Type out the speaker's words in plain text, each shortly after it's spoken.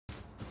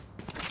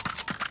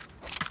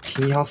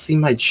Can y'all see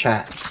my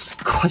chats?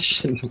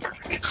 Question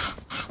mark.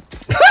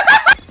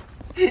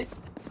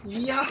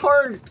 Yeah,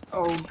 heart.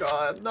 Oh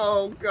god,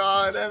 no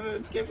god,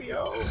 Evan, get me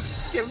out.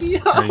 Get me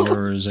out.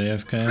 Yours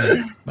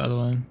AFK, by the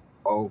way.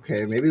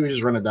 Okay, maybe we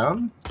just run it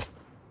down.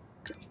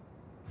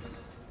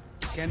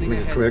 Make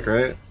it quick,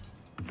 right?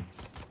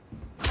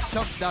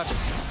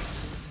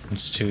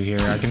 It's 2 here.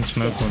 I can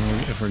smoke when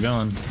if we're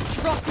going.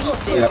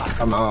 Yep,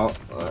 I'm out.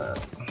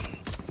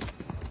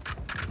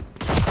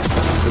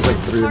 There's like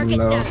 3 of them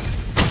though.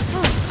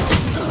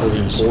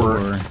 There's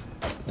 4.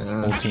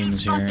 Yeah. Whole team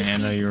is here.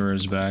 Anna,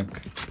 yours back.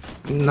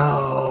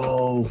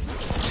 No.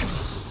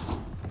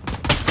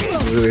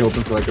 I'm really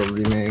hoping for like a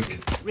remake.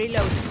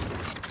 Reload.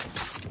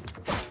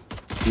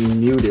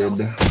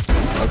 Muted.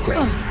 Okay.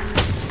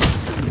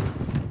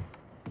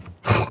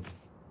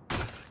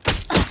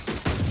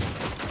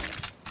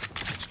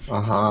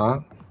 Uh-huh.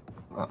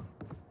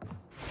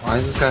 Why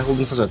is this guy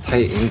holding such a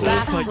tight angle?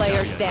 Last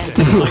player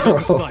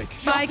standing.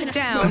 Spike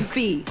down,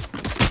 B.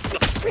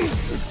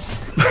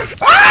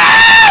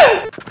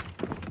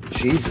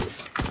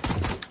 Jesus.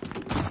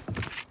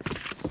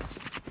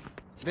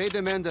 They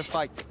demand a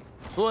fight.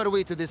 Who are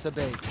we to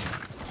disobey?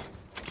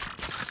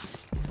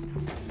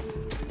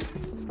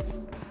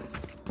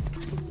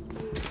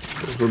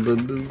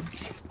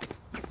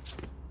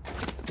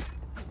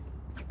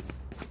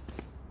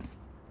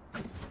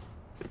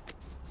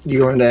 You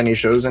going to any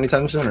shows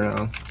anytime soon or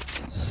no?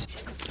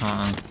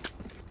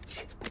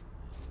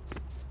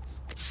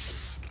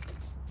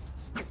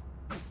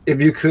 If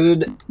you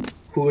could,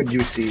 who would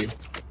you see?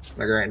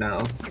 Like right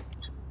now?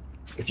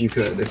 If you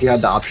could, if you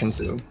had the option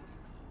to.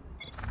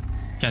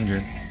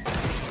 Kendrick.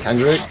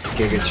 Kendrick?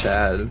 Giga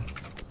Chad.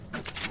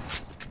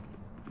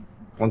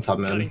 One top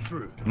man.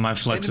 My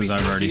flexes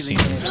I've already seen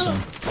him, so.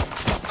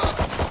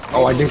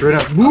 Oh, I think right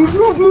now. Move,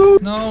 move,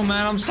 move! No,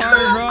 man, I'm sorry,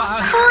 bro.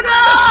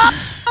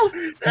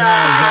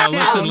 No,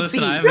 bro,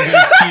 listen, I have a good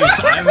excuse.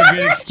 I have a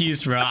good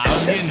excuse, bro. I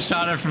was getting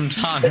shot at from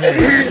top mid.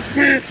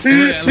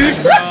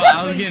 Like, bro,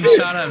 I was getting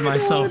shot at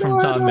myself from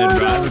top mid,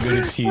 bro. I have a good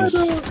excuse.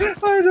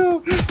 I know.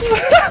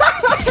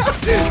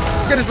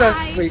 Get his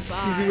ass. Wait,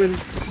 easy win.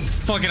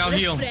 Fuck it, I'll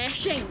heal.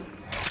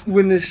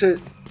 Win this shit.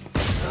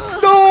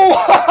 No!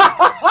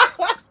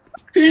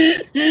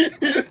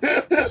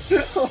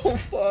 Oh,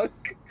 fuck.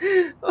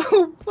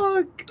 Oh,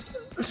 fuck.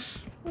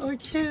 I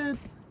can't.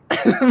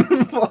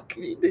 Fuck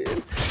me,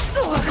 dude.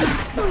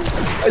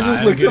 I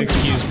just looked up.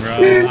 Excuse, bro.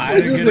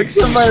 I just looked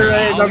to my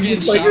right and I'm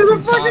just like, who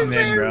the fuck is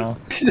mid, bro.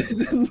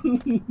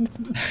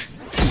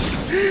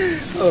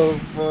 Oh,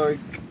 fuck.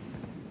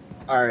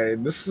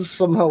 Alright, this is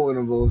somehow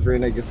winnable if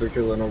Reyna gets a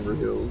kill and over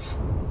heals.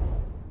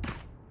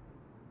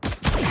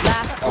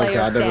 Oh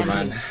god, never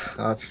mind.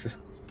 That's...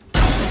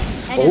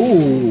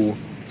 Oh!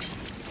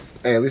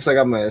 Hey, at least I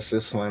got my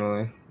assist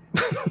finally.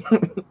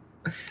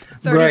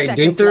 Bro, I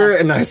ganked her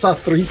and I saw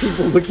 3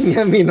 people looking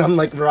at me and I'm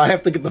like, bro, I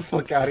have to get the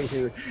fuck out of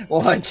here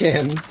while I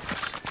can.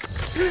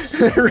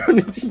 Run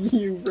into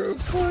you, bro.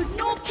 Fuck.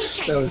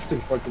 That was too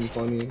fucking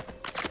funny.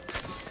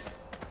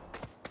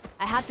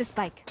 I have the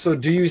spike. So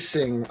do you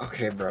sing?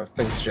 Okay, bro.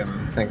 Thanks,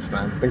 Jim. Thanks,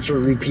 man. Thanks for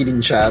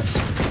repeating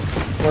chats.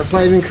 Well, it's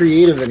not even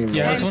creative anymore.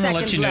 Yeah, I just want to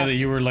let you know that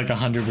you were like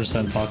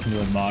 100% talking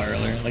to a bot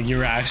earlier. Like you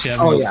were actually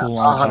having a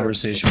full-on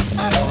conversation with him.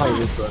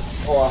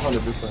 100%. Oh,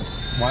 100%.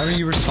 Why were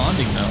you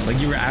responding though? Like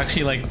you were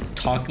actually like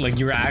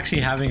you were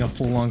actually having a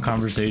full-on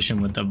conversation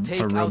with a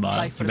robot.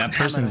 Like that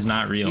person's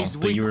not real,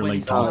 but you were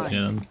like talking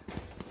to them.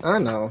 I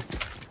know.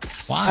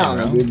 Why,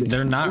 bro?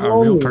 They're not a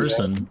real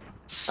person. Man.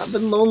 I've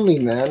been lonely,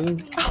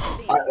 man.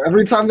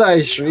 Every time that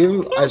I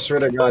stream, I swear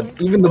to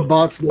God, even the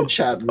bots don't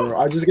chat, bro.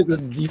 I just get the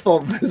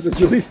default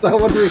message. At least I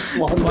want to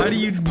respond. Why do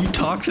you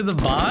talk to the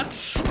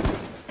bots?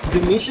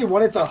 Dimitri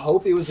wanted to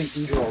hope it was an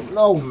e-girl.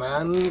 No,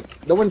 man.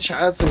 No one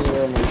chats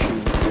anymore on my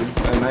stream, dude.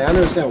 And I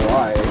understand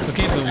why.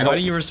 Okay, but why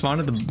do you respond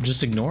to them?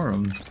 Just ignore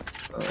them.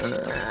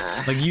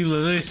 Like you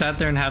literally sat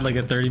there and had like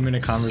a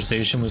 30-minute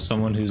conversation with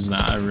someone who's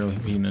not a real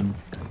human.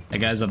 That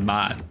guy's a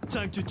bot.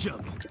 Time to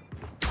jump.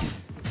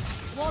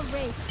 Wall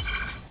race.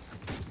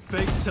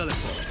 Fake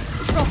teleport.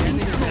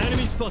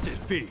 Enemy spotted.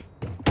 B.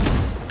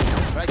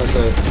 That's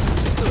it.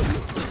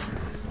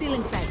 Still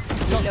inside.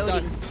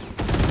 Reloading.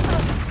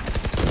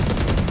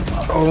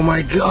 Oh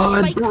my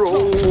god, bro.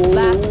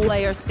 Last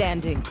player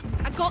standing.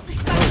 I got the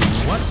spike.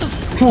 What the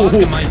fuck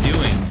am I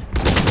doing?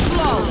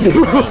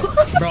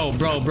 Bro.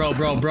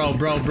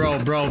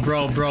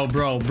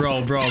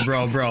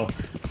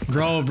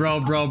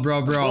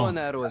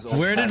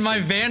 Where did my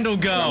Vandal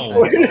go?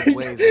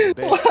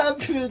 What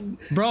happened?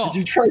 Bro. Did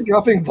you try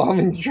dropping bomb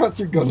and you dropped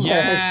your gun?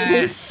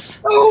 Yes.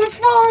 Oh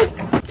fuck.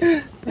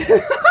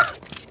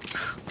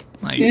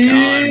 My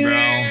god,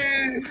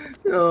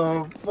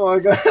 bro. Oh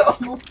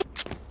fuck.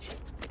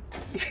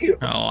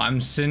 Bro, I'm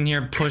sitting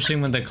here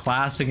pushing with the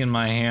classic in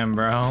my hand,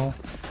 bro.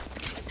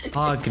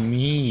 Fuck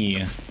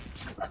me.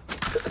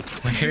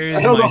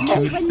 Where's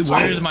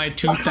my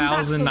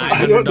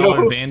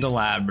 $2,900 Vandal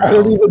at, bro? I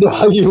don't even know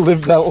how you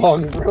lived that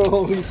long, bro.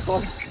 Holy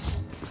fuck.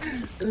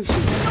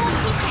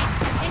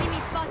 Enemy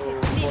spotted.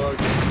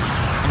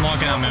 I'm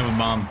walking out mid with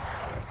bomb.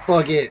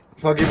 Fuck it.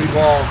 Fuck it, we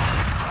ball.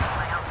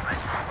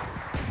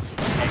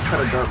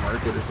 Try to dart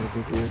market or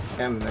something for you.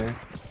 Cam in there.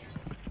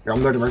 Here,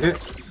 I'm dart market.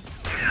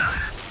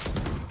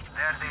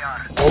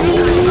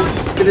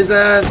 Oh, get his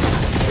ass.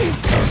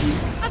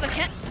 Have a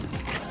kit.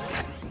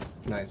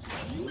 Nice.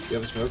 You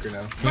have a smoker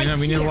now.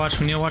 We need to watch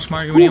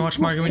market. We need to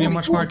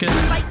watch market.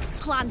 Spike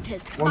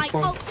planted. One My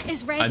spawn. ult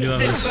is ready. I do have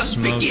this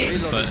smoke,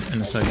 but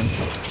in a second.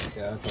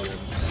 Yeah, that's all good.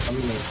 I'm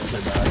gonna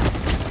play bad.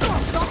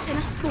 Drop in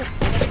a smoke.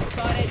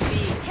 Spotted B.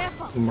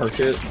 Careful.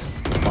 Market.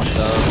 Washed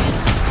up.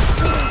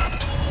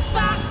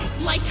 Back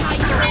like I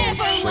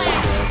never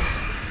left.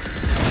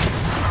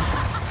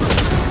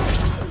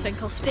 Think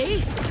I'll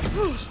stay.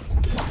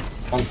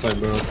 On side,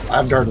 bro. I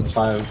have dart with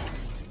 5.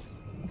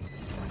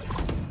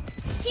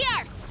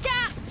 Here,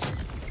 catch.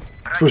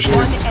 Pushing.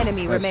 One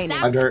enemy Nice. remaining. I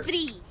have dart. That's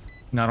 3.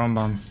 Not on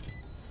bomb.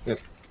 Yep.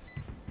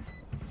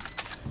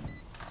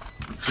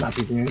 Not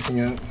peeking anything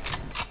yet.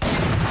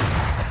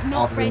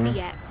 Not Operating. ready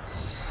yet.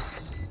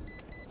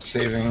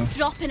 Saving.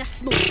 Drop in a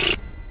smoke.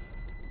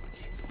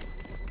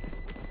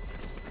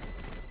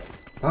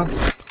 Huh?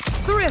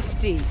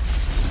 Thrifty.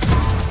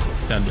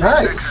 Dead.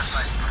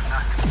 Nice!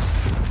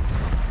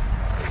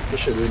 Good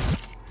shit, dude.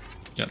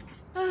 Yep.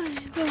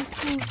 Those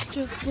fools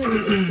just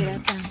wouldn't get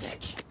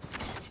advantage.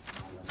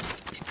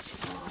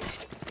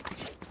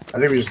 I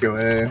think we just go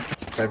A.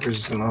 Cypher's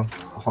just gonna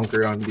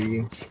hunker on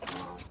B.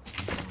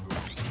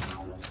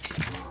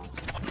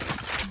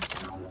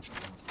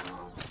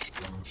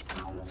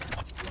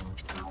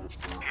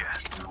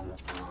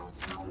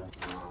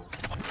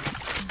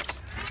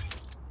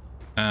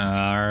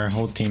 Our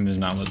whole team is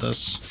not with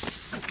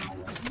us.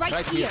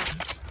 Right here.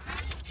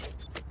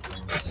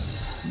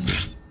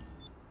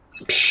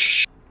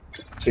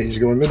 Sage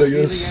going mid, I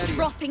guess.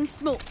 Dropping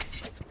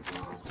smokes.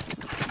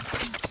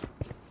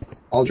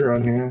 I'll draw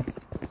on here.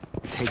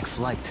 Take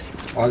flight.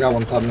 Oh, I got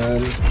one top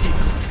mid.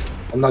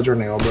 I'm not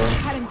joining all, bro.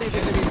 Hadn't been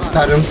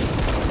Tied him.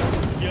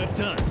 You're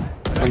done.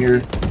 When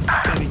you're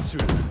Coming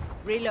through.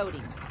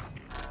 reloading.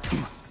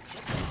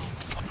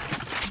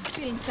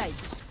 Feeling tight.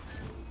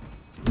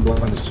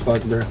 blind as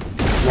fuck, bro.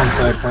 One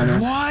side planner.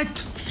 What?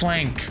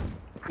 Flank.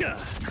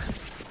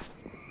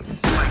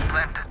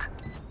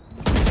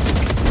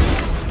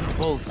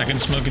 I can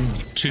smoke in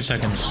 2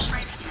 seconds.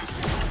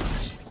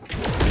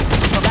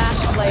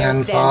 Last player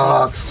And standing.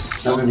 Fox.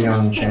 70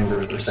 on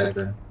chamber or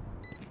cypher.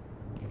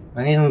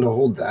 I need him to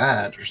hold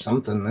that or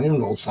something. I need him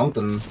to hold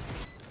something.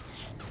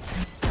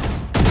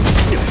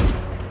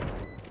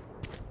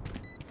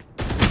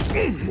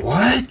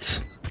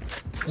 What?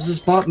 What's this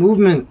bot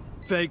movement?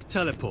 Fake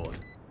teleport.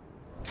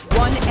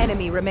 One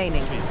enemy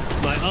remaining.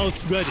 My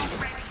ult's ready.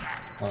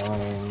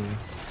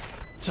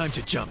 Time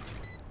to jump.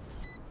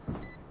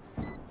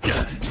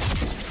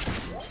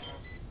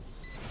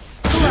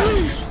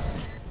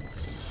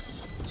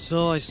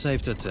 So I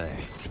saved a day.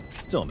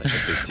 Don't make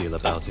a big deal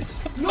about it.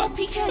 No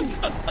peeking.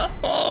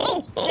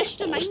 Oh, this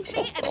reminds me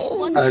of this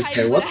one Okay,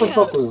 time what the where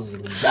fuck was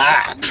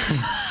that?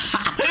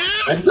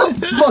 What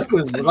the fuck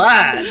was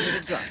that?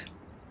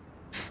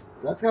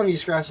 That's got me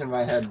scratching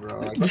my head, bro.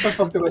 Like, what the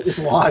fuck did I just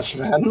watch,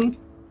 man?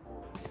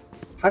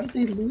 How did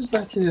they lose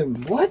that to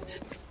him? What?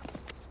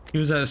 He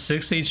was at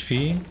 6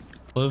 HP.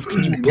 Clove,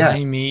 can you Yeah.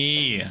 buy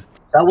me?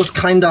 That was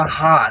kinda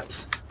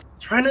hot.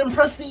 Trying to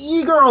impress the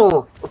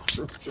E-girl!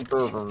 Let's keep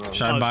over, man.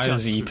 Should I buy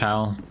his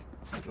E-pal?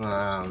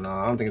 I don't know.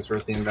 I don't think it's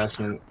worth the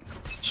investment.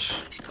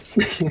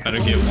 Better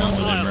get one with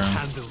it, I'll bro.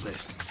 handle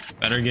this.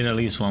 Better get at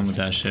least one with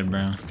that shit,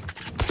 bro.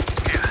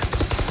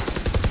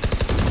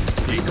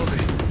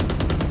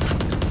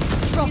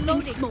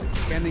 dropping smoke.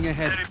 Scanning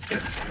ahead.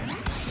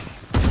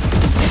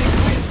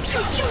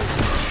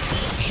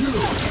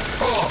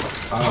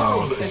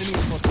 Oh,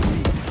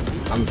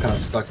 okay. I'm kinda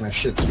stuck in a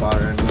shit spot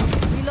right now.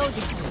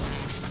 Reloading.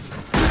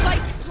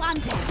 Spike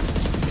planted.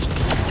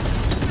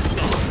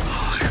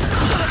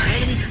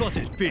 Enemy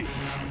spotted. B.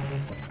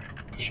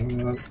 Pushing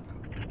me up.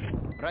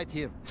 Right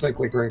here. It's like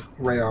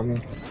right on me.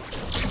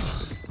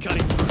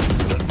 Cutting.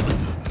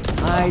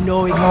 I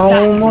know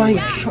Oh my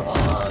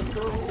god.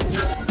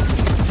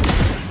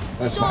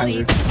 That's behind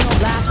you.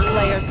 Last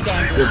player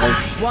standing. Good guys.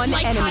 One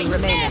Like enemy I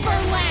remaining. never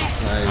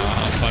left. Nice.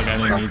 Oh, fuck, I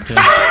didn't need to.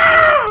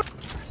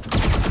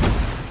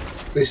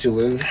 At least you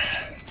live.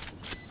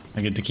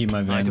 I get to keep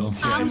my Vandal.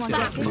 I'm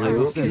back. 5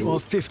 of them or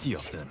 50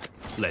 of them.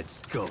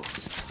 Let's go.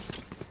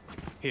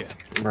 Here.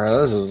 Bro,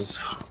 this is...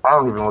 I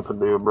don't even know what to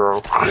do,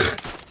 bro.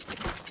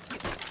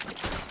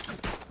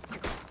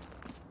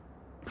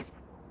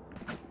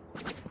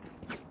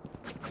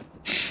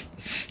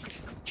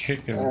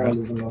 Kick I it, don't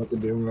bro. even know what to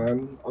do,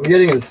 man. I'm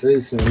getting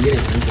assists and I'm getting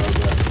info,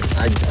 but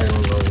I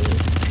don't know.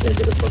 Can't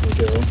get a fucking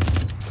kill.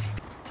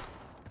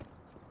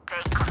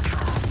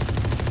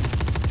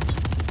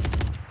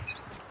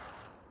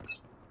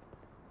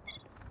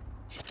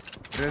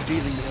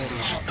 Revealing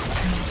area.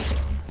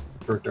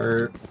 For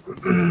dirt.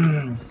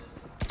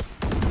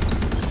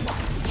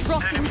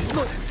 Dropping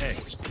smokes.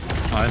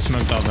 Oh, I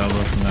smoked off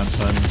elbow from that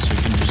side, so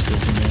we can just go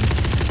from there.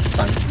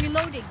 Fine.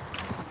 Reloading.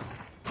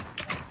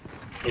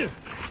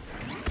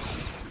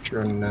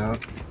 Turning out.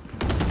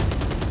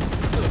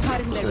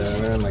 Yeah,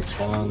 they're in like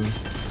spawn.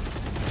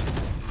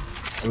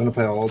 I'm gonna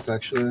play ult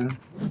actually.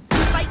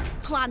 Spike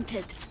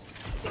planted.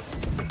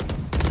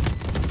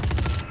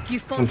 You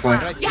fought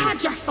hard. You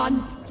had your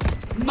fun.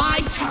 My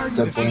turn.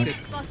 Definitely.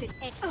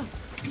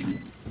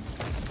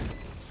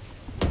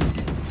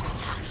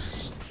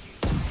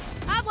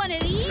 Have one of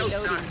these.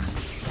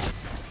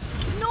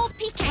 No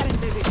peeking.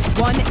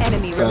 One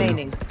enemy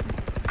remaining.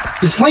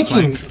 He's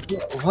flanking!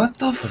 What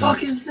the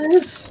fuck is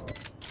this?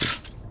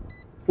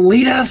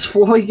 Lead ass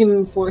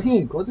flanking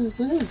flank. What is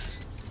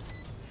this?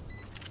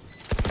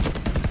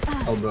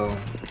 Elbow.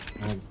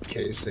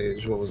 Okay,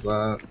 Sage, what was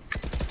that?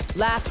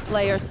 Last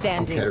player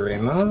standing. Okay,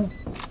 Reyna.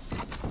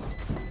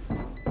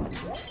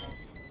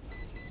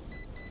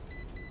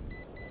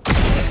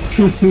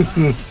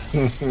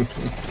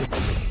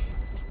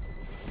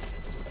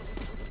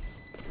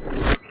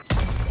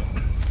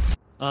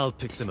 I'll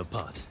pick them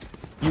apart.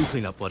 You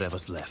clean up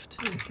whatever's left.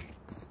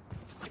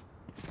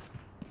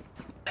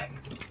 I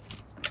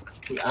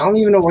don't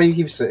even know why you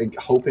keep saying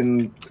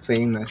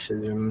that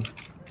shit, Jim.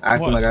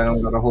 Acting What? like I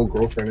don't got a whole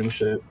girlfriend and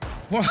shit.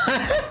 What?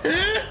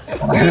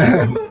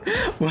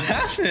 What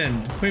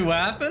happened? Wait, what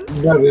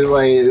happened? No, it's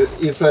like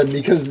he said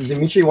because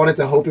Dimitri wanted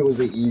to hope it was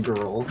an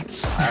e-girl.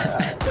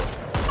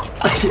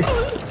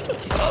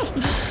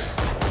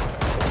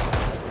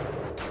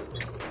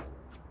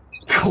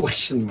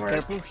 Question mark.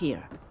 Careful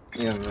here.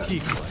 Yeah, man.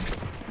 Decoy.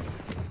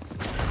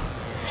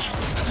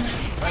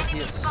 Right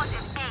here.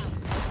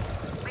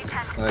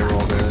 I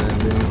rolled it.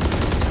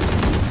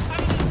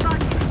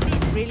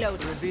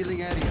 Reload.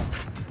 Revealing area.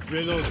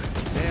 Reload.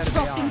 There they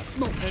Dropping are.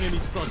 smoke. Enemy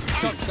spotted.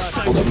 Shot that.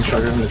 Hold up,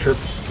 Sugar, in the trip.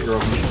 You're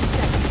open.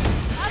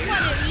 Have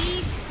one of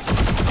these.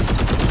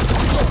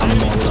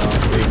 I'm all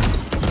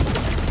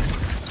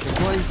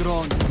Deploying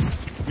drone.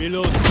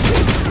 Reload.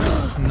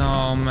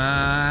 No,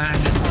 man.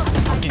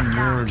 Fucking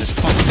Euro just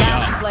fucked me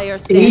Last up. player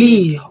standing.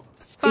 80!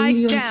 Spike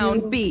 80 down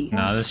on B.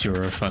 Nah, this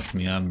Euro fucked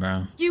me up,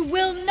 bro. You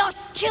will not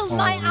kill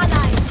my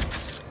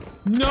allies.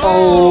 No!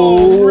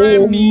 Oh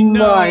Remy,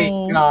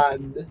 no! my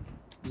god.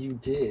 You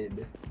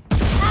did. You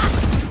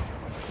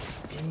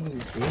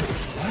did.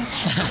 What?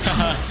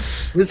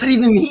 What does that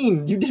even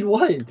mean? You did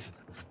what?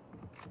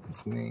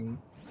 This mean.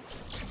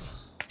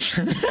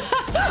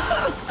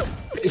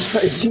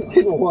 You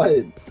did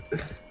what?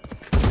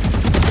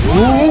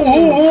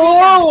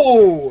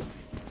 Whoa!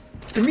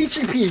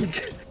 Dimitri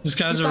peek! This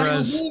guy's a thought it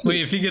was res. me.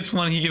 Wait, if he gets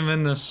one, he can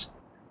win this.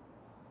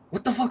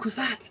 What the fuck was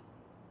that?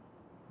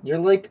 You're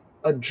like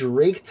a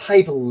Drake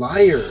type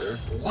liar.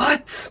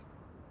 What?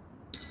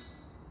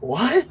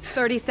 What?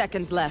 30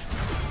 seconds left.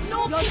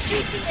 No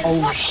peeking.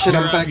 Oh shit,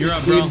 I'm back. You're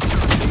up, bro. Last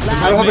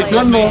I don't have a player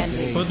gun though.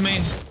 standing. Both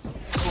main.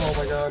 Oh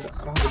my god.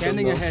 I don't have a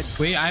Scanning gun, though. ahead.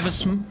 Wait, I have a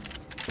sm.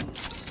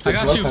 I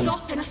It's got you. weapon.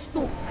 Drop in a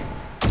smoke.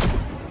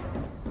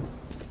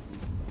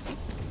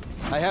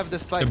 I have the They're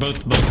spike.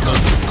 both. No.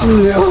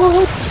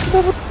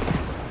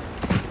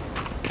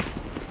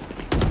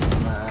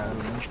 Man.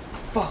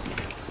 Fuck.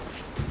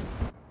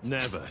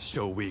 Never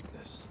show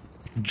weakness.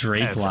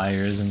 Drake Ever. liar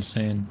is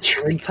insane.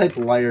 Drake type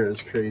liar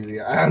is crazy.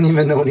 I don't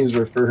even know what he's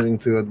referring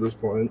to at this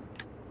point.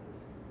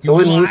 You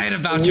Someone needs lied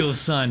about your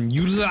son.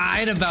 You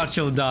lied about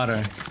your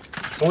daughter.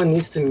 Someone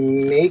needs to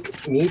meet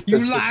You the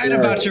lied Cisnero.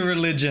 about your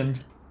religion.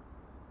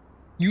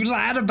 You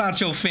lied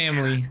about your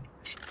family.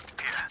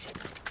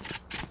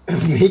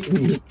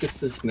 Meet the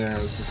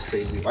Cisneros. This is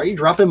crazy. Why are you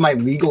dropping my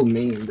legal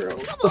name, bro?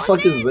 What the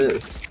fuck is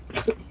this?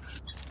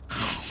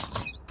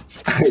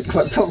 Like,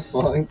 what the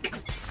fuck?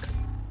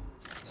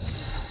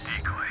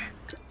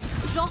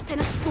 Drop in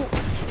a smoke.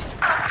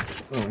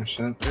 Oh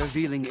shit.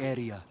 Revealing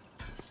area.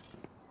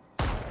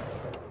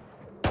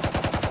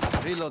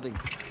 Reloading.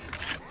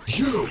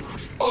 You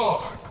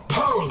are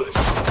powerless.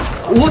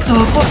 What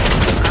the fuck?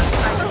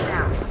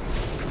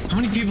 How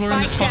many people are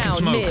in this Spike fucking down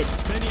smoke?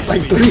 mid.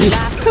 Like 3.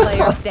 Last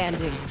player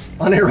standing.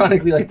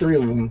 Unironically, like 3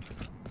 of them.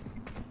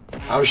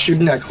 I was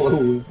shooting at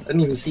Clove. I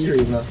didn't even see her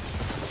enough.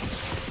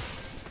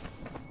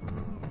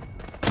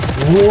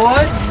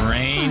 What?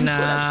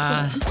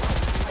 Reyna.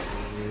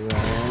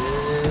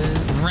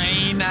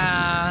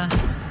 Reyna.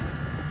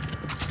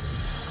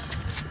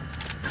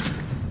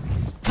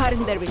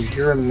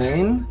 You're a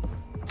main?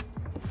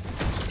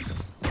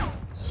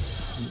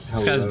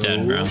 This guy's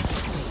dead, bro.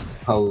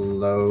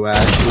 Hello,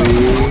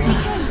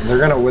 Ashley. They're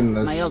gonna win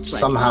this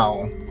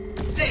somehow.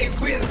 They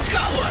will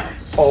cover.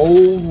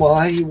 Oh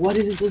my, what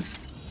is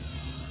this?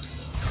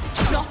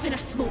 Drop in a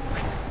smoke.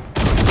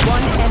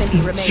 One enemy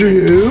remaining.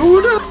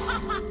 Dude?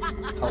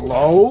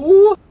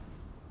 Hello?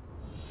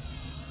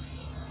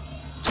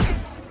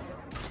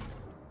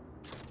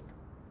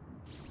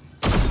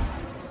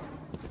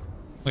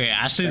 Wait,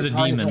 Ashley's a They're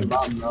probably demon. playing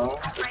bomb, no?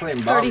 They're playing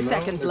 30 bomb, no?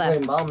 seconds They're left.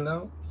 playing bomb,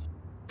 no?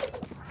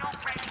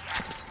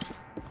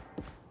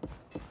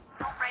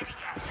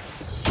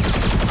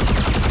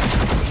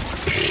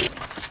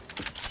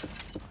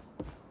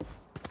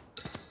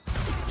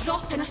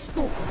 Drop in a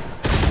smoke.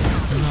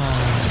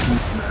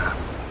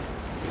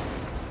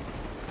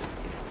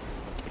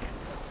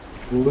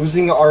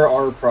 Losing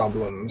RR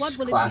problems. What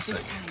will Classic.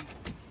 it be this time?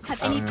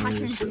 Have any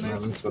patterns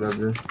emerged?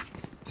 Whatever.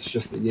 It's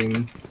just a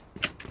game.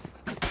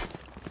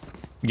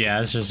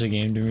 Yeah, it's just a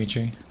game,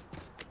 Dimitri.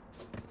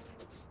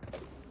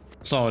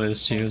 That's all it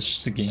is, too. It's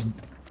just a game.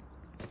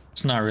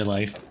 It's not real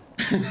life.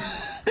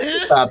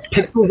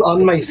 Pixels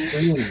on my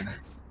screen.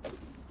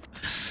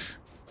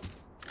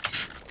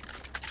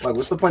 Like,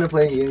 what's the point of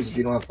playing games if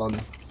you don't have fun?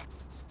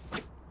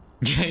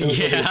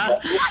 Yeah.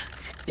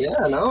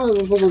 Yeah, no,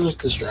 it's supposed to just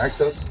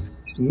distract us.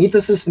 Meet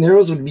the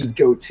Cisneros would be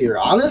GOAT tier.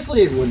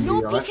 Honestly, it would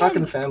be. My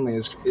fucking family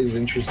is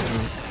interesting.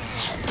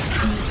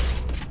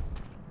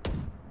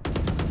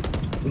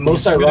 The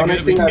most ironic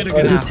thing we can get a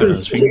good half out of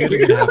this. We can get a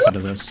good half out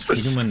of this.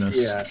 We can win this.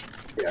 Yeah,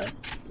 yeah.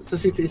 It's the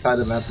CT side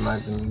of the map in my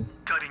opinion.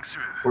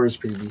 4 is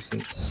pretty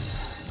decent.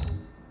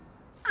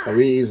 But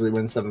we easily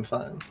win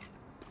 7-5.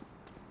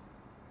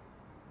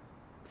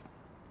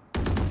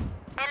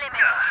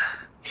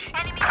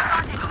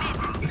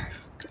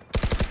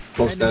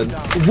 Close dead.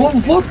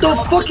 What the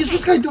fuck is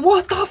this guy doing?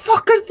 What the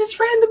fuck are these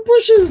random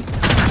bushes?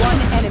 One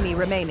enemy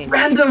remaining.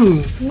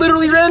 Random!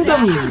 Literally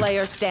random! Last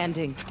player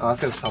standing. Oh,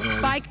 this guy's coming.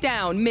 Spike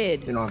down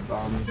mid. You know,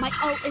 bomb. My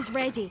ult is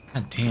ready.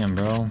 God damn,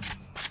 bro.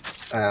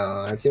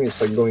 Our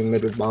teammate's like going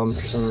mid with bomb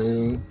for some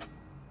reason.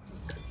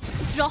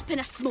 Drop in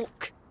a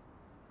smoke.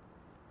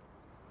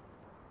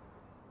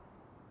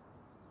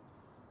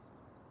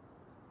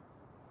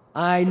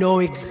 I know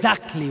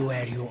exactly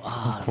where you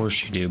are. Of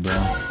course you do, bro.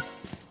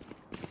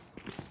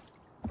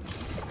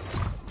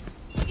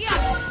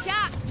 Yeah,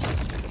 catch.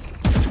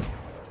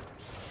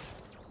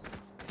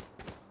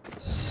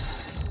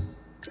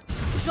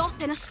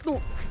 Drop in a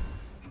smoke.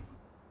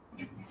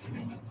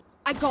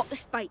 I got the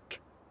spike.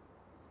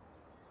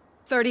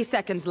 30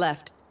 seconds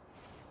left.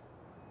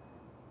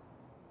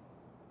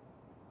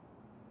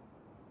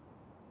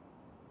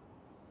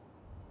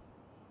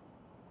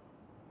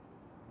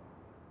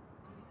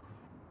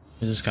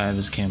 This guy have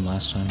his cam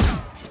last time.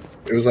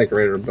 It was like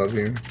right above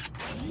you.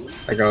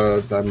 I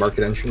got that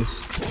market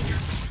entrance.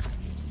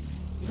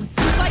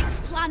 Spike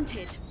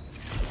planted.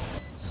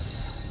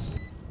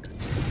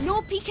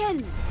 No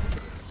peeking.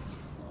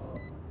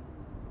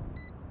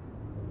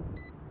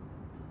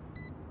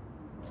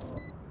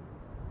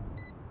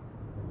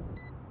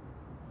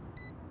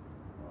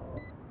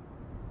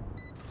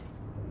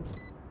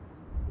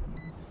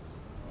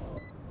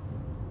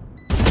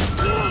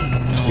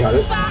 Got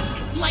it. Back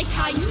like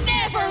I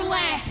never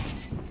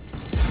left.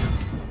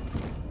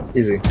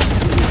 Easy.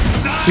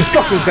 You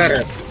fucking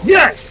better.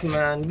 Yes,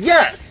 man.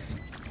 Yes.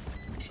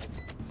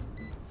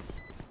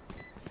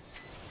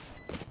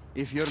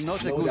 If you're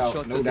not a No good doubt,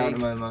 shot no today, doubt in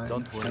my mind.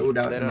 don't worry. No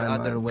doubt there in are my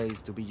other mind.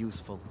 ways to be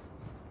useful.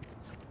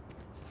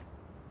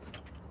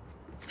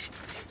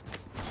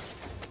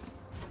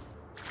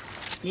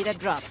 Need a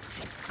drop.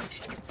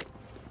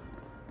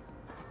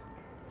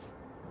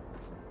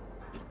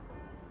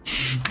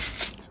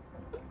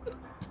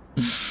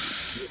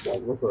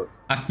 What's up?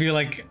 I feel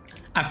like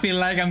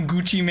I'm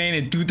Gucci Mane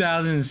in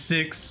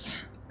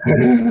 2006.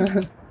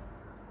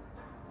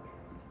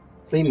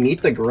 They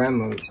meet the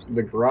Grahams.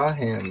 What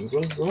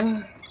is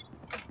that?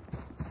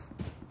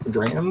 The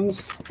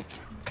Grahams?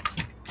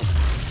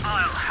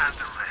 I'll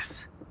handle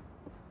this.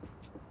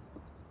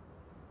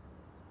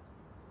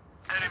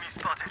 Enemy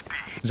spotted B.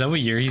 Is that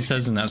what year he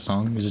says in that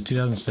song? Was it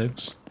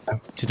 2006?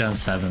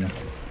 2007.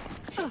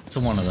 It's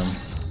one of them.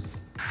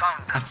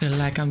 I feel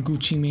like I'm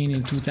Gucci Mane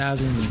in Dropping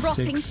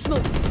 2006.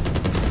 smokes.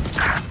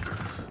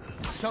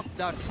 Shock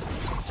dart.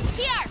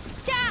 Here,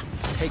 catch.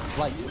 Take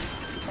flight.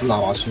 I'm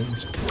not watching.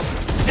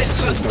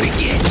 Let's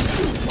begin.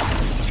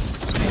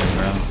 Damn,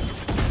 bro.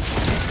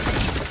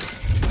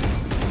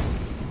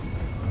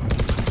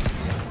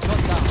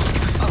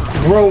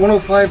 Bro,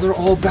 105, they're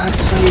all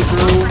backside,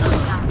 bro.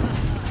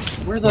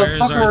 Where the Where's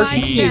fuck our are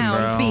team, they?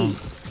 bro? B.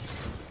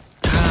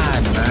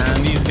 God,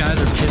 man, these guys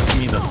are pissing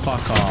me the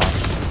fuck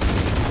off.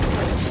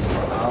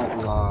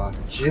 Outlaw.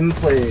 Gym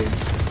play.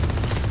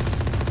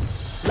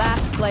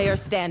 Last player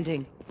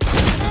standing.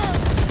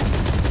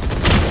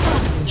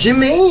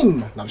 Gym aim!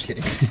 No, I'm just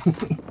kidding.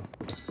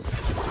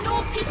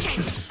 No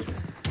peeking.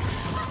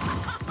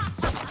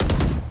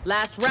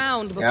 Last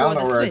round before Yeah, I don't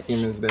know the where our switch.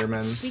 team is there,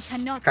 man. We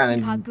cannot keep our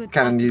Kinda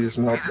good need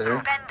some help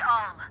there. Bend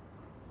all.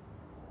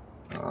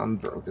 Oh, I'm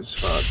broke as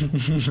fuck.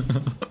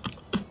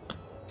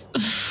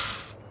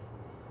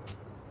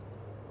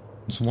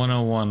 It's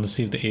 101. Let's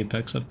see if the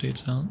Apex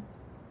update's out.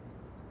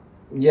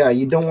 Yeah,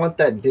 you don't want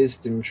that diss,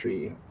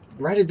 Dimitri.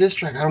 Write a diss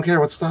track. I don't care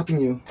what's stopping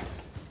you.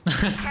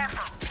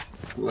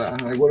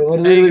 Like, what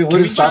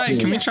is stopping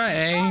Can you? we try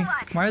A?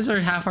 Why is our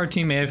half our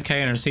team AFK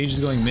and our Sage is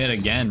going mid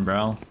again,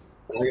 bro?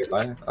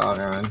 Bye. Oh,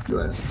 never mind. Too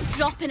late.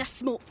 Drop in a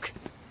smoke.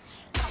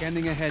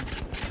 Scanning ahead.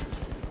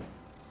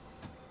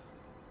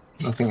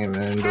 Nothing in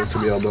man. There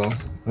could be elbow. I'm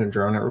gonna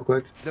drone it real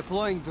quick.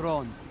 Deploying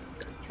drone.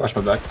 Watch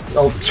my back.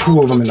 Oh,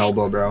 2 of them in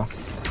elbow, bro.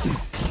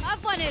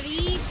 Have one of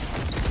these.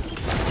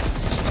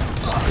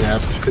 Yeah,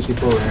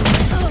 54 random.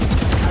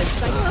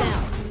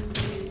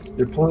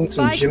 They're pulling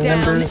some Spike gym down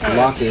members. A.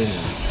 Lock in.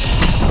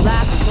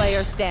 Last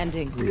player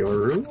standing.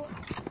 Yoru?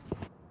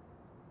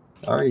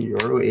 Are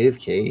Yoru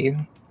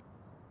AFK?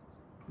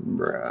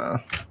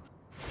 Bruh.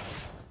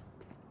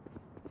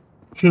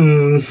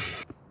 Hmm.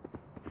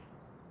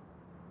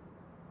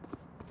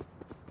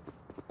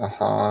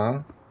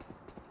 Uh-huh.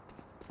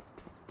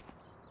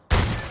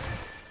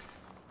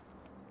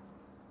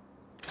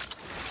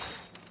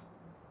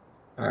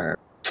 Alright,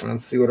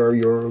 let's see what our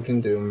Euro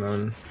can do,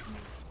 man.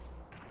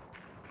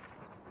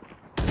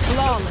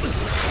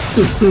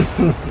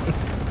 Flawless.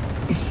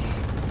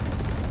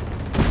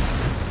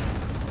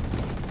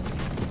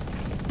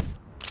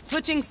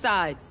 Switching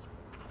sides.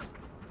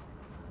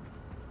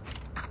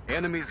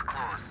 Enemies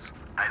close.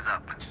 Eyes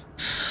up.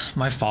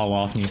 My fall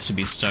off needs to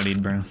be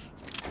studied, bro.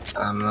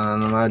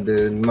 Man, my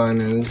dude, mine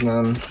is,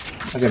 man.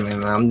 Look at me,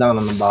 man. I'm down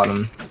on the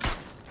bottom.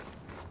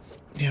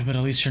 Yeah, but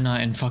at least you're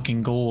not in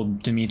fucking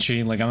gold,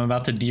 Dimitri. Like, I'm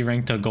about to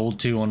derank to gold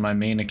 2 on my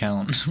main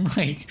account.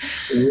 Like,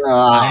 No.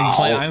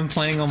 I'm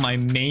playing on my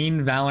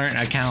main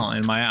Valorant account,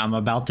 and I'm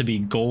about to be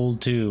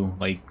gold 2.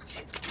 Like,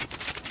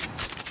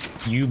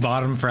 you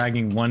bottom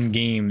fragging one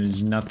game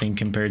is nothing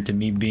compared to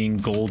me being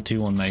gold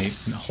 2 on my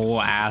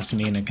whole ass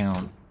main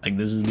account. Like,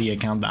 this is the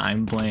account that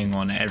I'm playing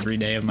on every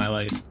day of my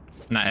life.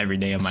 Not every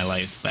day of my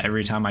life, but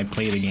every time I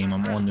play the game,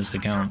 I'm on this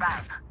account.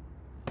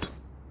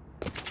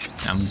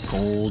 I'm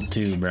gold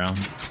 2, bro.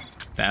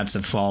 That's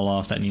a fall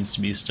off that needs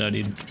to be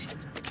studied.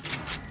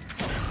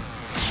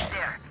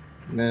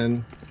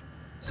 Man.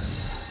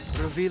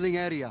 Revealing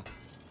area.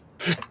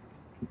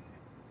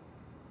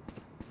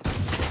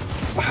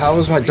 How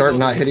is my dart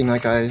not hitting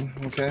that guy?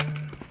 Okay.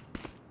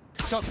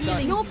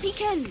 No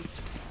peeking.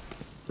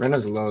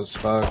 Rena's low as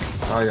fuck.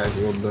 Probably got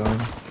healed though.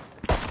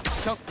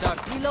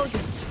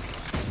 Reloading.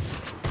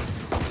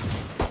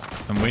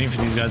 I'm waiting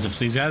for these guys. If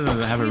these guys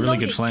have a really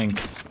good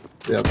flank.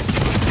 Yep.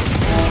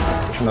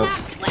 Nope.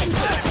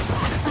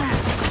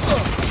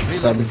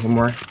 Grab me one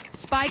more.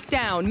 Spike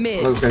down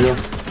mid. Let's go.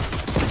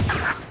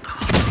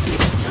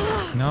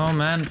 No,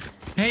 man.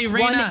 Hey, One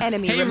Reyna.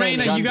 enemy Hey, remaining.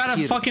 Reyna, you gotta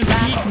Gun fucking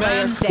Last peek,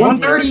 player man. standing.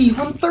 130!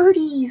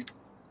 130!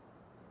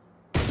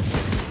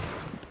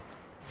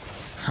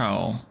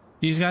 Bro,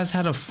 these guys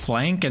had a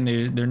flank and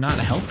they're not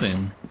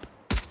helping.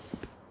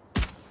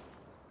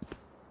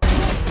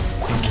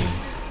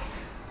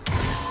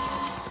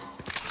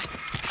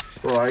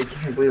 Bro, I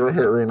can't believe I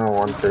hit Reno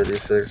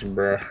 136,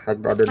 bro. I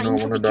didn't know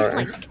Find when the to weakest die.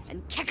 link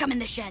and kick him in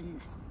the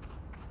shin.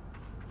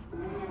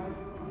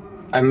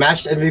 I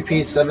matched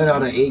MVP 7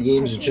 out of 8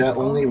 games, Jet.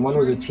 Only one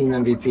was a team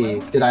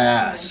MVP. Did I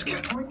ask?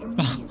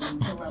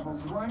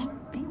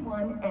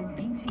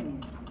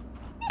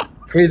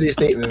 Crazy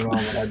statement, Mom,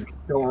 but I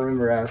don't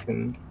remember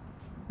asking.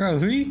 Bro,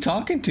 who are you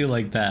talking to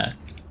like that?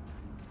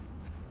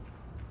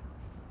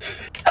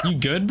 You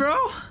good, bro?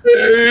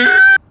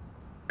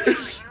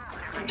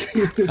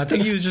 I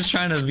think he was just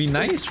trying to be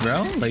nice,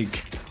 bro.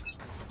 Like,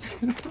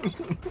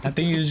 I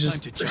think he was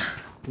just.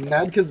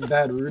 Nadka's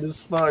bad, rude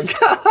as fuck.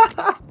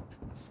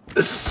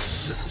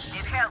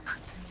 Need help.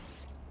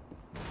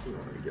 Oh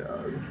my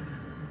god.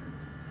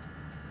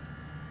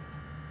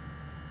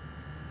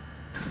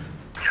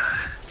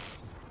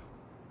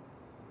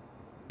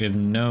 We have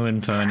no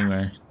info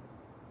anywhere.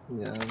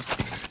 Yeah.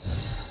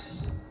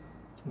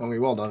 Well, we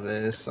walled off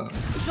A, so.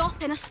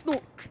 Drop in a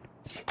smoke.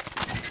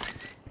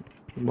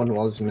 One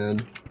was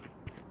mid.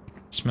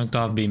 Smoked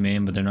off B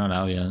main, but they're not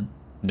out yet.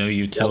 No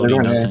utility,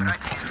 going nothing.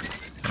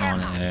 A. On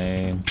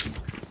A.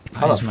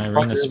 How Why is the my fuck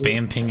Reyna is it-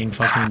 spam pinging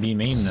fucking B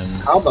main then?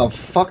 How the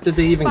fuck did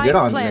they even Spike get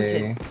on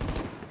planted. A?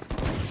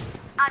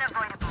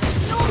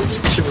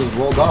 Shit was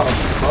walled off.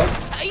 Fuck.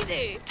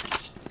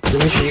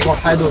 Dimitri, you gonna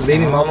hide those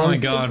baby Oh mamas? my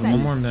god, one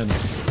more mid.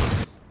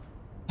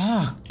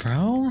 Fuck,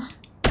 bro.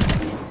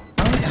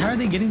 How are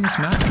they getting this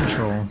map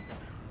control?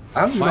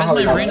 I don't know Why how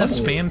is they my got Reyna that.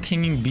 spam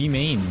pinging B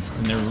main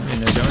and they're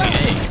going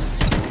A?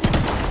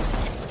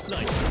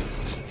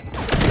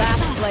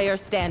 Last player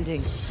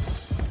standing.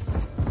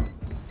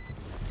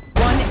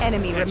 One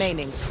enemy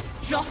remaining.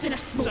 Drop in a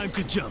smoke. Time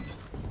to jump.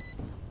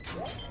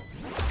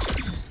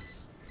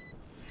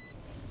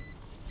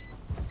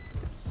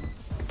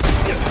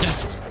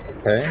 Yes.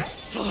 Okay.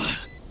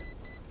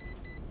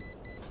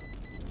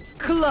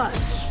 Clutch.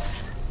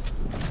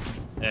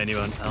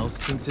 Anyone else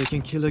think they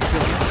can kill a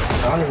killer?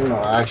 I don't even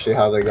know actually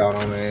how they got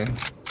on A.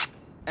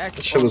 Act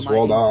That shit was on my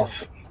walled intel.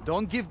 off.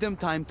 Don't give them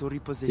time to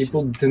reposition.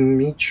 People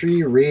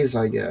Dimitri Rays,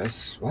 I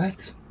guess.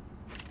 What?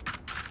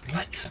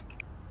 What?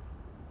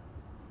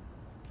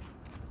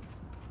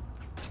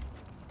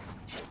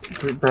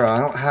 Bro, I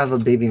don't have a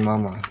baby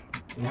mama.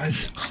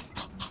 What?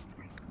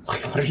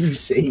 What are you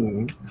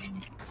saying?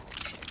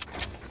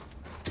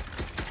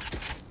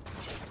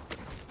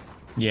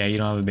 Yeah, you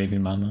don't have a baby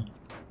mama.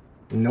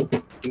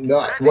 Nope.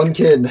 Not one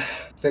kid.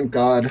 Thank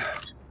God.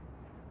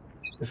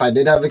 If I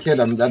did have a kid,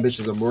 that bitch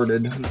is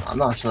aborted. I'm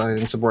not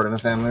fucking supporting a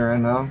family right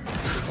now.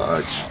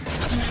 Fuck.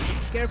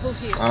 Careful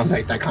here. I don't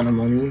make that kind of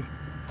money.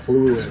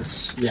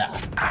 Clueless. Yeah.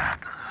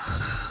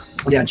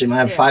 Yeah, Jim, I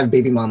have 5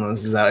 baby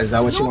mamas. Is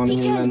that what you want to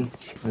hear, man?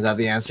 Is that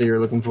the answer you're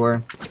looking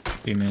for?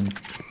 B main.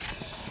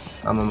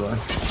 I'm on the...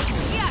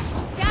 Yeah,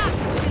 yeah.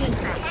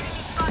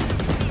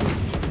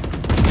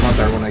 I'm not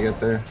there when I get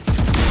there.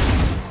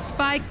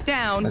 Spike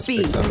down Nice B.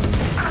 pick 7.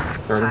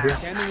 Third of you?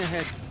 Scanning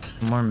ahead.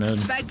 One more mid.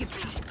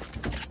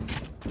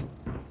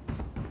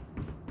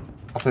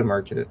 I'll play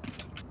market.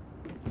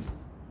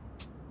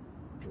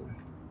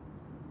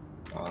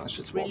 Oh, that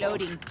shit's well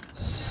Reloading.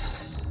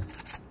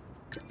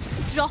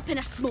 Drop in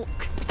a smoke.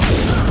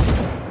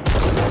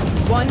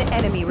 One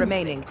enemy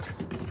remaining.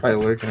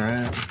 Probably lurking,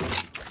 right?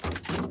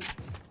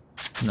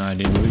 No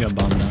idea. We got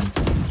bombed down.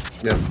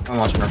 Yep, I'm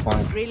watching our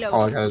flank. Reload.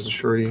 All I got is a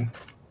shorty.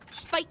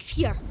 Spikes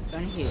here.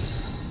 Run here.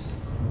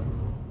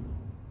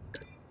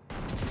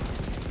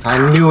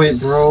 I knew it,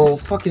 bro.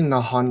 Fucking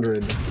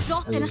 100.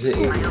 Drop I in a was hit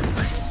smoke. 80.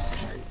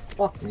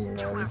 Fuck me,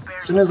 man.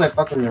 As soon as I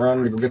fucking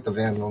run to go get the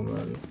Vandal,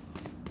 man.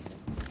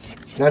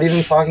 Not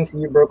even talking to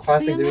you, bro.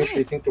 Classic Dimitri.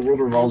 You think the world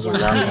revolves around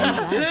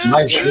me.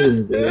 My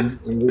stream, dude.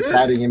 And you're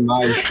chatting in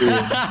my stream.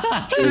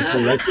 It's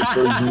directed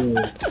towards me.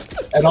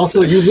 And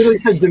also, you literally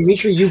said,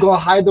 Dimitri, you go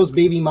hide those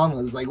baby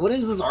mamas. Like, what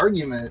is this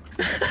argument?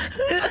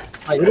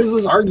 Like, what is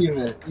this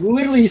argument? You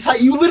literally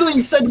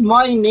said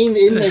my name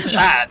in the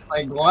chat.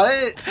 Like,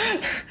 what?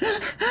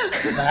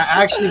 That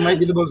actually might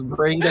be the most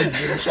brain-dead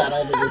gym chat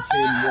I've ever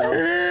seen, bro.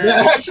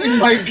 That actually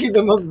might be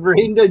the most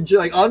brain-dead,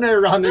 like,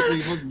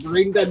 unironically, most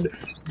brain-dead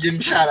gym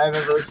chat I've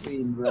ever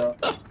seen, bro.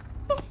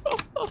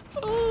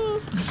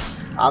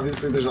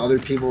 Obviously, there's other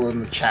people in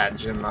the chat,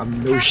 Jim.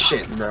 I'm no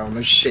shit, bro.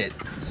 No shit.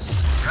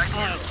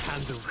 I'll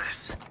handle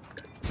this.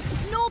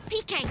 No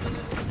peeking.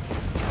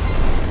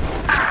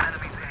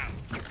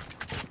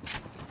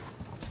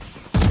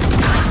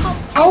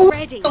 Oh,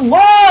 Ready.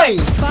 why?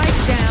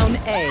 Spike down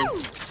A.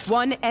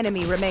 One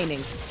enemy remaining.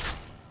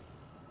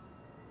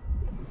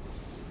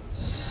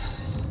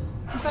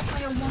 Is that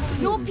kind of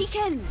lying? No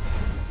peeking.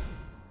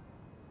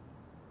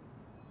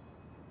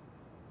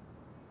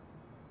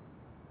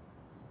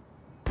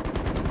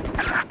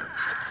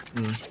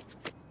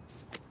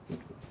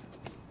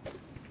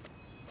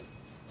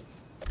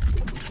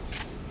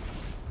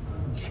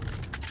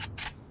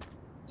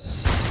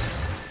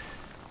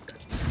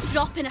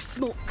 Drop in a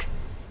smoke.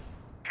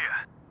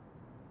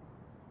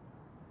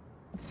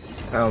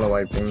 I don't know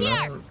why I pinged Here,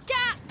 that.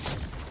 gap.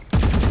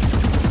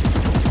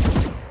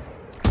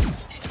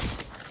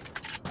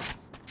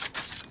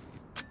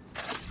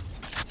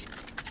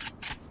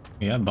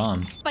 Yeah,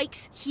 bomb.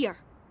 Spikes here.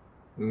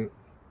 Mm.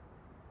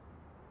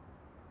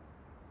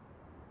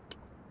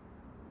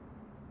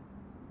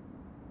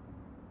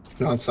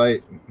 Not on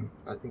site.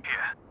 I think.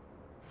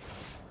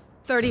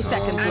 30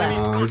 seconds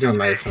left. He's gonna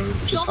knife him.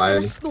 Just Drop in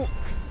a hide. smoke.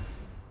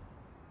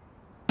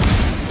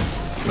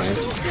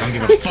 Nice. Don't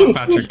give a fuck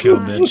about your kill,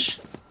 bitch.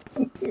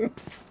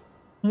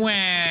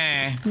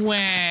 Wah,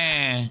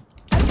 wah,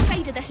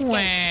 Outside of this wah.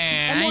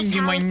 game, I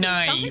give my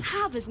immortality doesn't knife.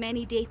 have as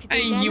many day-to-day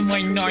I give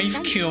my benefits as knife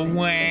you kill, think.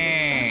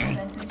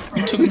 wah.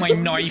 You took my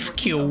knife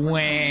kill, wah.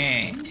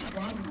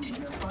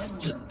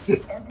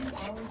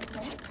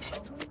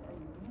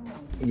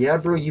 Yeah,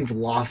 bro, you've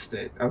lost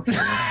it. Okay.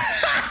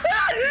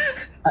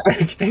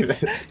 Okay.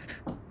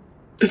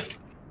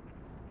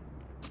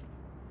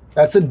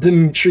 That's a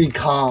Dimitri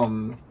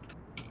calm.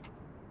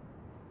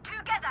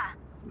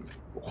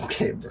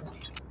 Okay, bro.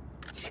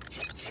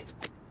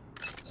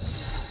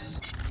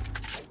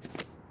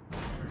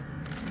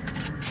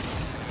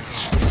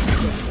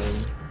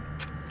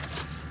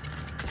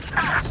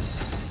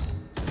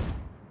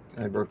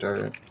 I broke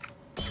target.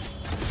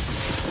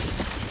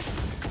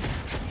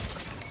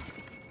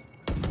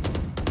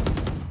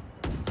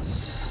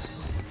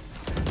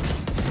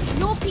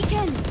 No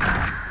peeking.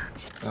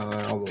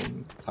 Elbow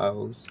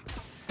tiles.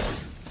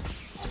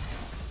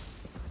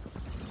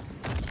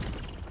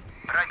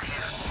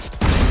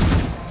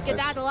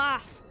 Skedaddle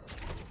off.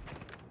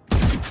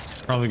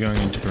 Probably going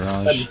into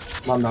garage.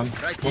 Bomb down.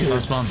 One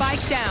last bomb.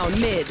 Spike down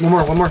mid.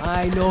 One more.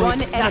 I know One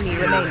exactly.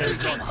 enemy remaining.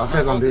 This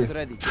guy's on B.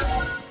 Ready.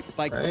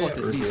 Spike Right?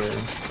 spotted. Where's he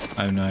at?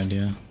 I have no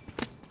idea.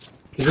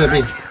 He's at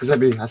B. He's at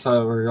B. I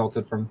saw where he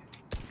ulted from.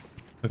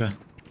 Okay.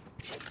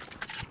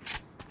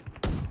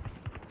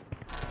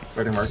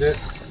 Fighting market.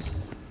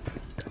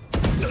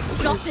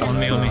 Drop in On a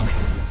me, on me.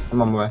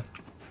 I'm on my way.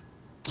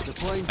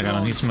 Deploying I got him.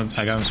 drone. He's smoked.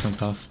 I got him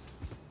smoked off.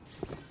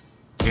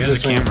 He Is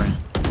has this a one? camera.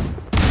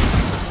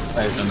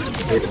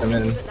 Nice. Take him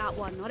in. with that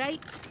one, alright?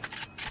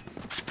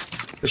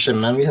 Good shit,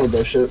 man. We held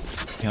that shit.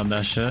 He held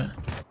that shit.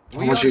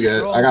 How much you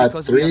get? I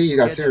got 3. You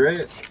got 2,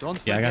 right?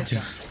 Yeah, I got 2.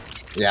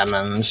 Yeah,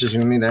 man. It's just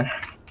you and me there.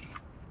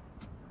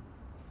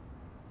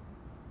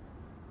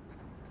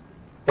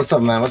 What's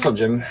up, man? What's up,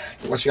 Jim?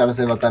 What you gotta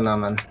say about that now,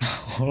 man?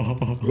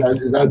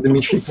 Is that a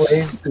Dimitri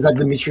play? Is that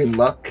Dimitri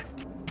luck?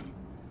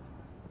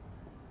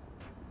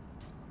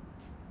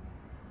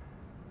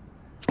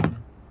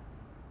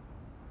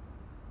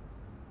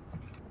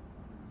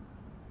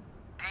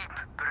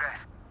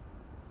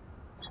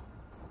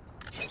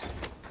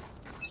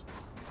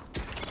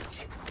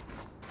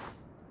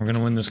 We're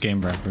gonna win this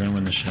game, bro. We're gonna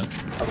win this shit.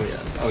 Oh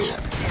yeah. Oh yeah.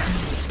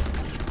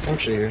 Some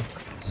shit here.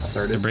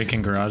 They're 30.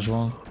 breaking garage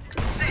wall.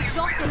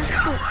 Drop in a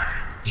smoke.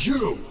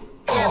 You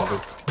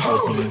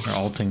Oh, They're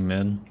ulting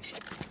mid.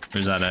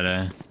 Where's that at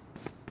A?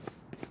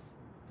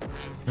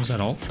 Where's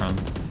that ult from?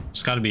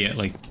 It's gotta be at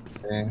like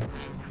yeah.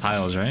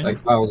 tiles, right?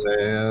 Like tiles A,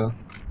 yeah.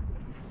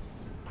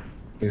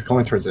 He's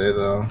going towards A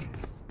though.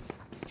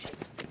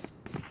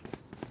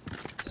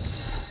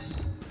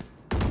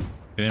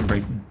 They didn't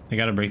break. They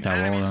gotta break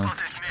that wall though.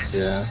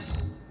 Yeah.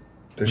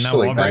 They're When that still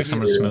wall like breaks, I'm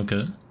gonna here. smoke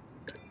it.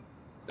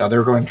 Yeah,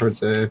 they're going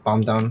towards a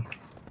bomb down.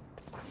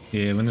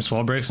 Yeah, when this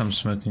wall breaks, I'm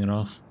smoking it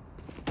off.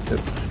 Yep.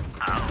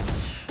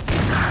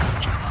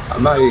 I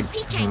might.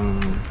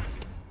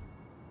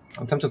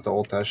 I'm tempted to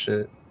ult that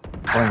shit.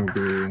 Going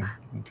B.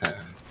 Okay.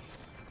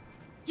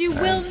 You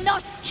will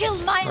not kill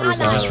my Where's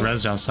I ally. just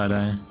rezzed outside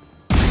A.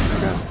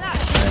 Okay.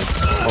 Nice.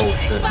 Oh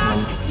shit.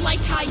 Like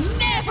I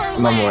never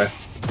I'm on the way.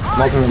 left.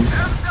 Multi-room.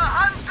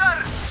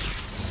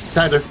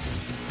 Tagged her.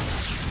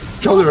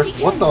 Killed her.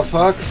 What the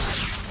fuck?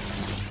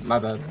 My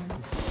bad.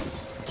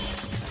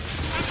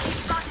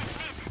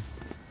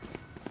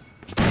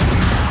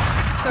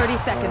 30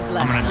 seconds I'm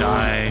left. gonna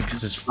die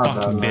because this Not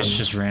fucking bad, bitch man.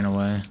 just ran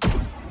away.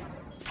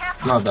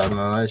 Not bad, man.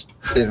 I just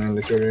didn't mean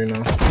to kill her, you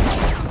know.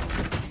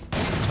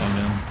 It's all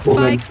good. Both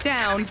mid. Spike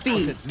down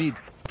B. Mid.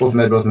 Both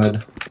mid. Both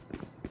mid.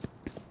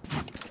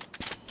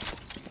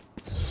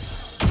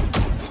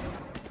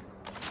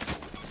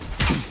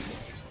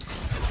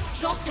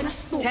 Drop in a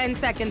smoke. 10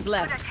 seconds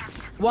left.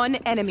 One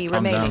enemy I'm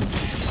remaining. down.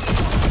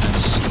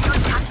 Nice.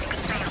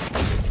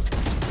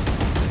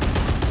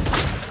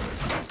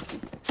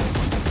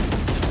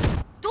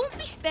 Don't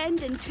be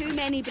spending too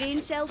many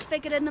brain cells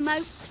figuring them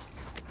out.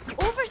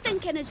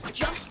 Overthinking is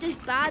just as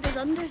bad as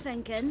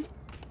underthinking.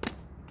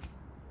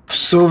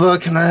 Sova,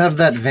 can I have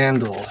that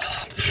Vandal?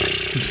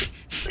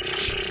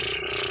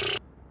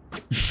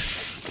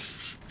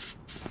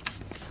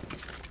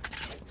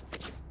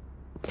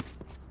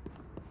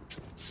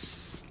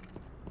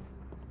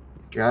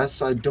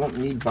 Guess I don't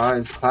need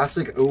buys.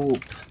 Classic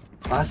oop.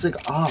 Classic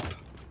op.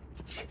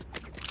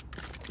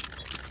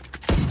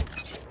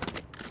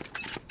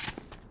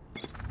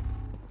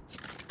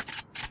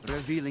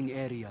 Revealing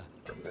area.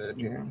 Mid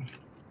here.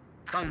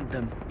 Found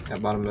them. Yeah,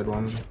 bottom mid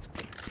one.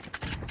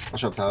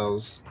 Watch out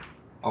tiles.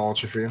 I'll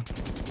ult you for you.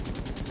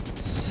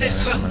 The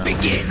hunt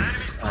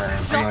begins.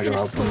 Alright, I'm not gonna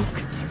help them.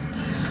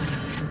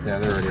 Yeah,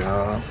 they're already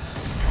out.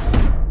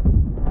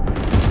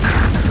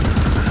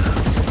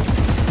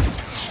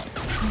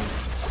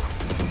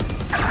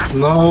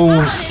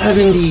 No,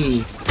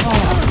 70!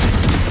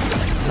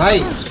 Oh.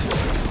 Nice!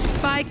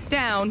 Spike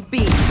down B.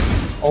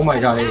 Oh my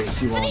god,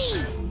 ASC wall.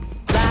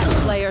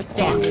 Last player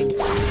standing.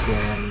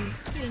 Damn.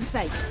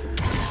 Inside.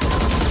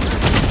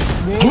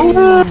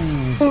 Ooh.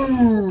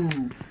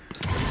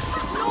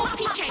 No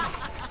peeking.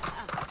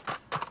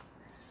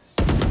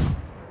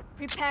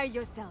 Prepare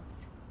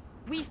yourselves.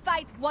 We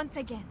fight once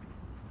again.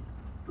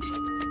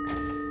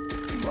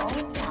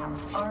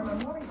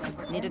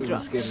 Need a This drop.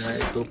 is skin,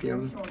 right?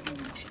 Copium.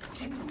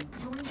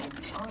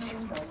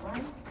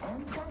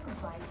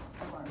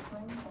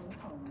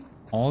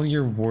 All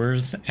you're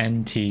worth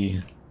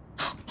NT.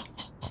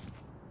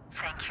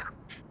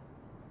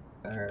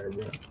 Alright,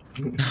 bro.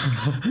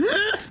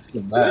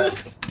 Not bad.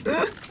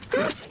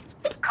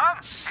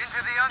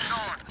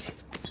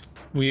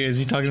 Wait, is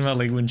he talking about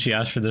like when she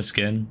asked for the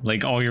skin?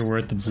 Like all you're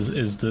worth is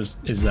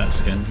that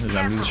skin? Is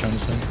that what he was trying to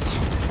say?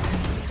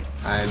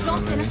 I don't Drop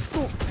in know. a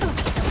smoke.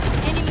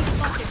 Enemy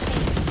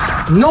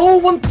spotted. No,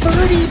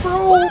 130,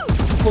 bro!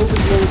 Holy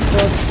rose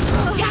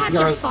fuck. You had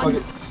your Guys, fuck fun.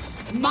 it.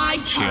 My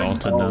She turn.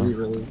 ulted Oh, though. we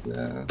rose,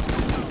 yeah.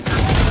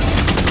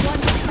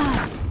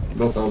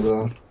 Both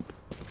elbow.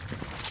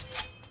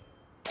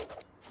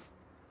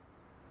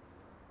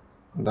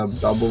 The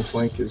double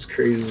flank is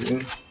crazy.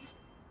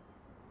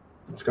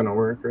 It's gonna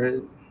work,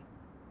 right?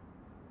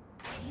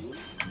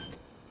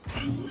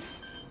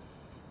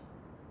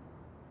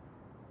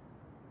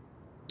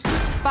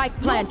 Spike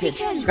planted.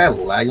 This guy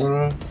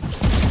lagging.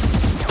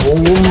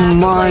 Oh Player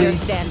my.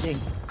 standing.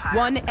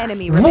 One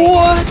enemy remaining.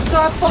 What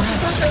the fuck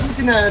is that guy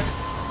looking at?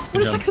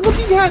 What is that guy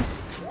looking at?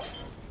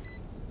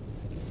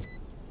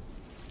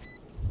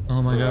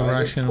 Oh my god, we're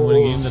actually gonna win a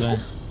game today.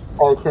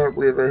 Oh, I can't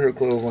believe I hit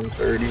Clove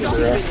 130,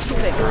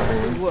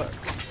 bro.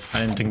 I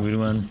didn't think we'd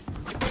win.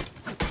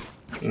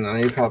 No,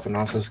 you're popping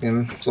off this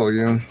game. It's all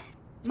you.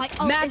 My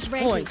ult Match is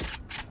ready. point.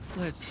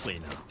 Let's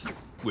clean up.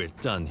 We're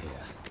done here.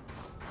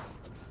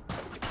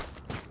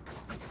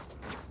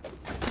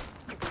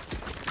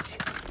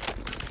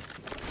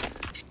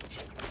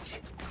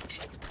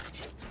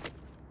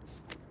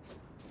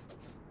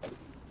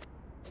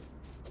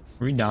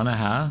 Were we down a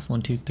half?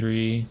 1, 2,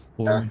 3,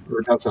 4. Yeah,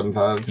 we're down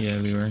 7-5.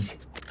 Yeah, we were.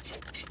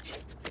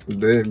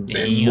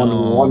 They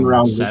won one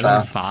round this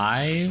half.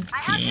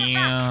 7-5?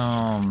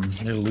 Damn.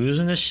 They're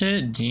losing this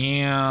shit?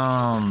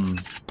 Damn.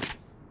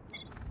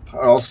 It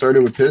all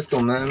started with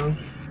pistol, man.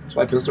 That's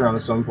why pistol round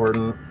is so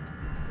important.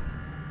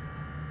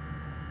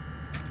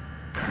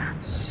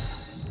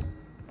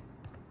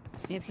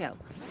 Need help.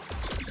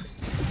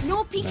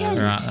 No peeking.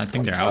 I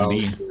think they're out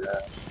B. Yeah.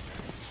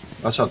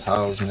 Watch out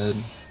tiles mid.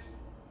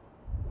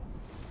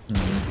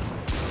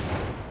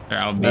 They're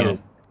out B. Metal.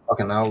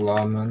 Fucking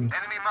outlaw, man.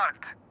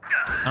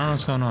 I don't know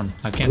what's going on.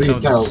 I can't Three tell.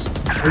 tiles.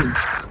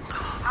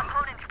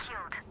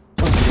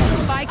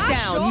 Spike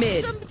down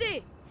mid.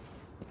 Somebody.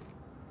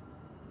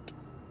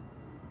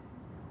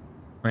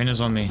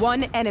 Reyna's on me.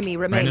 One enemy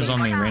remaining. Reyna's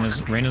on me.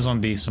 Reyna's on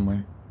B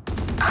somewhere.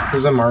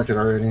 He's in market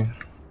already.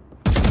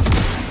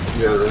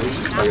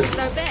 That's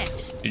our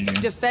best.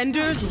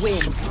 Defenders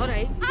win.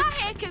 Alright. I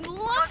heckin'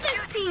 love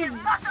this team.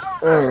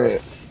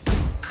 Alright.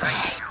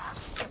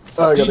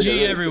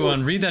 GG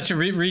everyone, read that.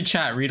 Read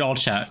chat. Read all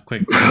chat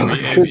quick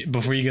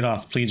before you get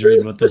off. Please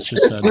read what this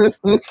just said.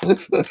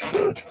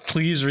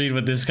 Please read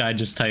what this guy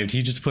just typed.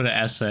 He just put an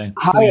essay.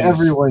 Please. Hi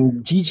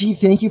everyone, GG.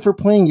 Thank you for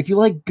playing. If you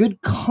like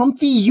good,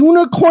 comfy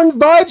unicorn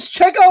vibes,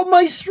 check out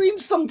my stream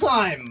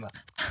sometime.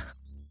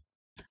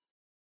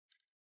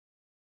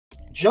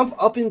 Jump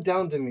up and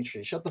down,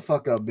 Dimitri. Shut the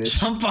fuck up, bitch.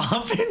 Jump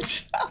up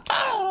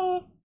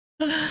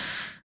and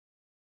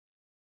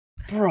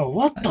Bro,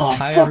 what the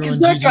Hi, fuck is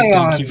that GG, guy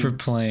on? Thank you for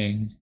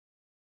playing.